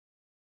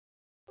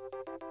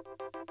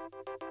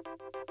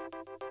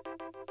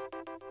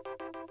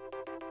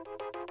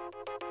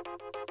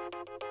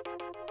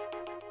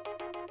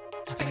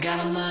I got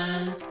a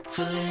mind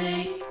full of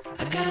hate,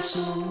 I got a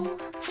soul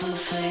full of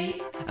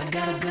fate, I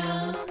got a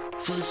gun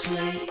full of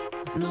slate,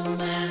 no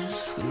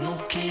mask, no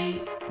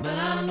cape, but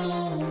I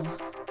know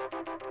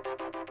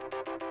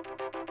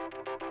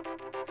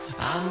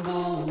I'm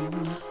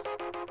gold.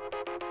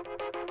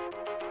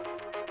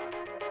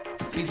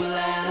 The people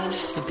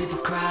laugh, the people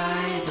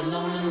cry, the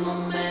lonely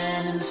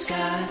moment in the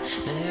sky,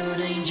 the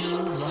herald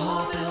angels, the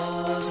harp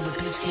whores, the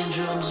pigskin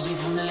drums be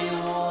familiar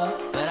war,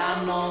 but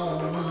I know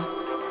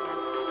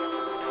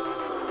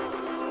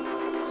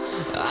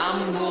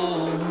I'm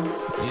gold,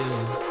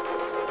 yeah.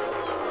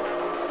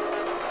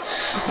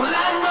 Well,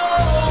 I know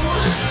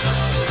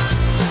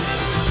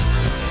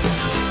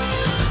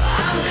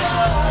I'm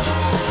gold.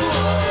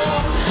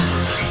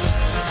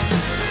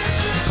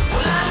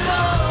 Well, I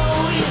know,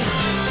 yeah,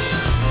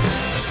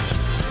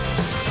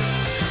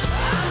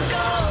 I'm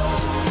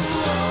gold.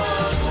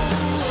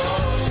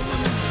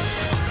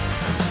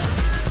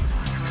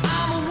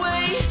 I'm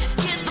away,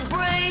 get the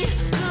brain,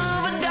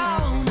 covered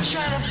down,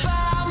 trying to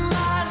find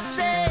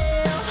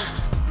myself.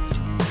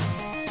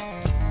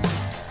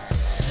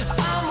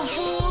 I'm a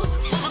fool.